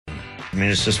I mean,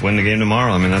 it's just win the game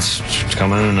tomorrow. I mean, that's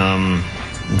come in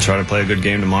and try to play a good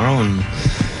game tomorrow and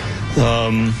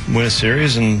win a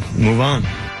series and move on.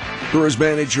 Brewers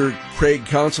manager Craig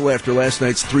Counsell after last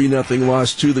night's 3-0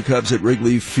 loss to the Cubs at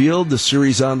Wrigley Field. The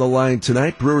series on the line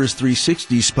tonight. Brewers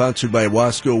 360, sponsored by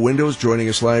Wasco Windows. Joining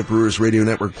us live, Brewers Radio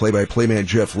Network play-by-play man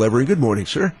Jeff Levering. Good morning,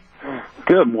 sir.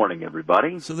 Good morning,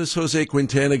 everybody. So this Jose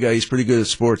Quintana guy, he's pretty good at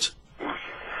sports.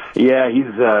 Yeah, he's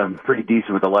pretty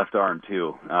decent with the left arm,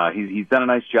 too. He's done a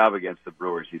nice job against the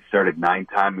Brewers. He's started nine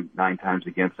times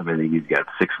against them. I think he's got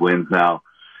 6 wins now.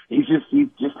 He's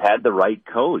just had the right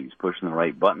code. He's pushing the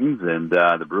right buttons, and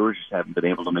the Brewers just haven't been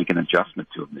able to make an adjustment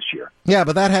to him this year. Yeah,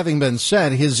 but that having been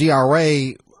said, his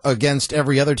ERA against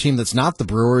every other team that's not the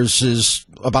Brewers is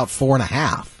about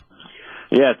 4.5.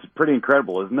 Yeah, it's pretty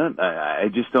incredible, isn't it? I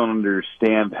just don't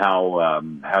understand how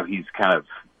he's kind of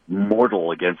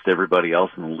mortal against everybody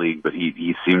else in the league, but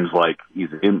he seems like he's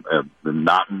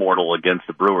not mortal against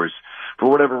the Brewers. For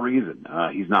whatever reason,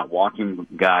 he's not walking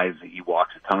guys. He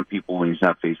walks a ton of people when he's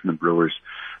not facing the Brewers.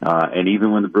 And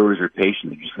even when the Brewers are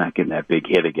patient, they're just not getting that big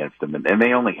hit against them. And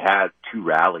they only had 2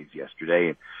 rallies yesterday.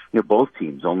 And, both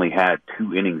teams only had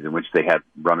 2 innings in which they had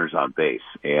runners on base.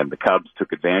 And the Cubs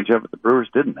took advantage of it. The Brewers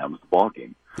didn't. That was the ball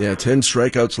game. Yeah, 10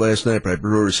 strikeouts last night by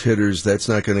Brewers hitters. That's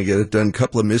not going to get it done.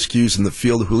 Couple of miscues in the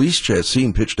field. Jhoulys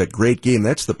Chacin pitched a great game.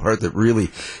 That's the part that really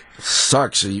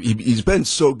sucks. He's been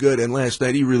so good, and last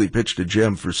night he really pitched a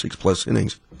gem for 6+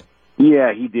 innings.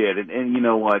 Yeah, he did. And you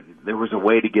know what? There was a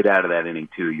way to get out of that inning,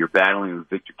 too. You're battling with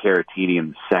Victor Caratini in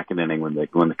the second inning when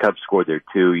the Cubs scored their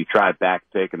 2. You try a back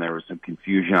pick, and there was some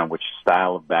confusion on which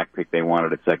style of back pick they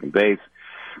wanted at second base.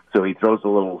 So he throws a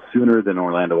little sooner than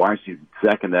Orlando Arceus at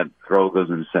second. That throw goes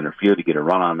into center field. You get a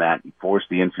run on that. You force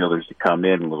the infielders to come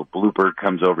in. A little blooper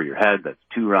comes over your head. That's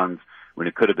 2 runs when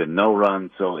it could have been no run.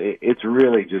 So it's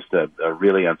really just a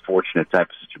really unfortunate type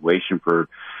of situation for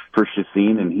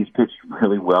Chacin, and he's pitched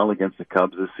really well against the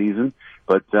Cubs this season.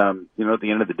 But, at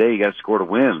the end of the day, you got to score to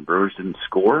win. Brewers didn't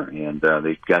score, and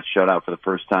they got shut out for the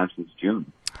first time since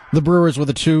June. The Brewers with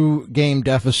a 2-game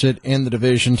deficit in the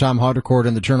division. Tom Haudricourt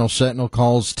in the Journal-Sentinel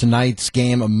calls tonight's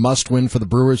game a must-win for the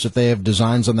Brewers if they have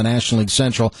designs on the National League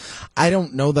Central. I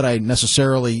don't know that I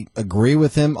necessarily agree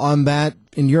with him on that.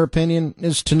 In your opinion,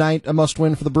 is tonight a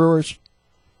must-win for the Brewers?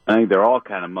 I think they're all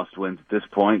kind of must-wins at this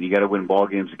point. You got to win ball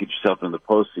games to get yourself into the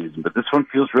postseason. But this one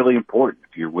feels really important.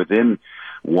 If you're within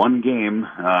 1 game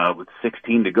with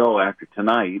 16 to go after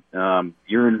tonight,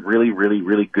 you're in really, really,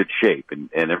 really good shape.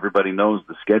 And everybody knows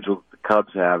the schedule the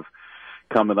Cubs have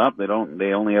coming up. They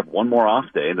only have 1 more off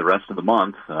day the rest of the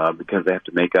month because they have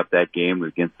to make up that game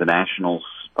against the Nationals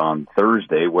on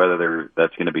Thursday, whether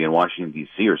that's going to be in Washington,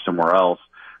 D.C. or somewhere else.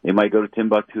 They might go to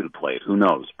Timbuktu to play it. Who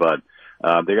knows? But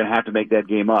they're going to have to make that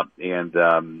game up. And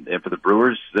for the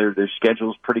Brewers, their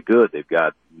schedule is pretty good. They've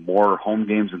got more home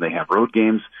games than they have road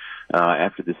games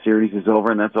after the series is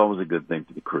over, and that's always a good thing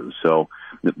for the Crew. So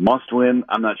must win.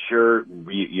 I'm not sure.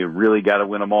 You really got to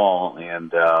win them all.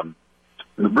 And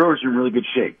the Brewers are in really good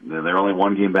shape. They're only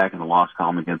 1 game back in the loss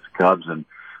column against the Cubs, and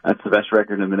that's the best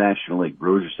record in the National League.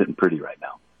 Brewers are sitting pretty right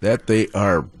now. That they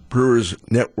are. Brewers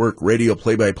Network radio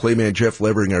play-by-play man Jeff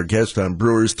Levering, our guest on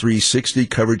Brewers 360.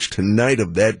 Coverage tonight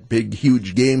of that big,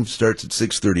 huge game starts at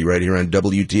 6:30 right here on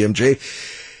WTMJ.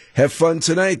 Have fun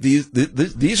tonight.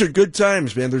 These are good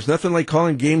times, man. There's nothing like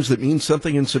calling games that mean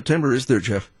something in September, is there,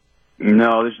 Jeff?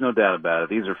 No, there's no doubt about it.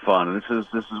 These are fun, and this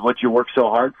is what you work so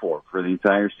hard for the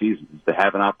entire season, is to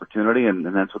have an opportunity, and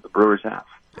that's what the Brewers have.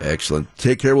 Excellent.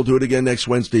 Take care. We'll do it again next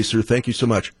Wednesday, sir. Thank you so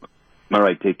much. All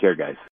right. Take care, guys.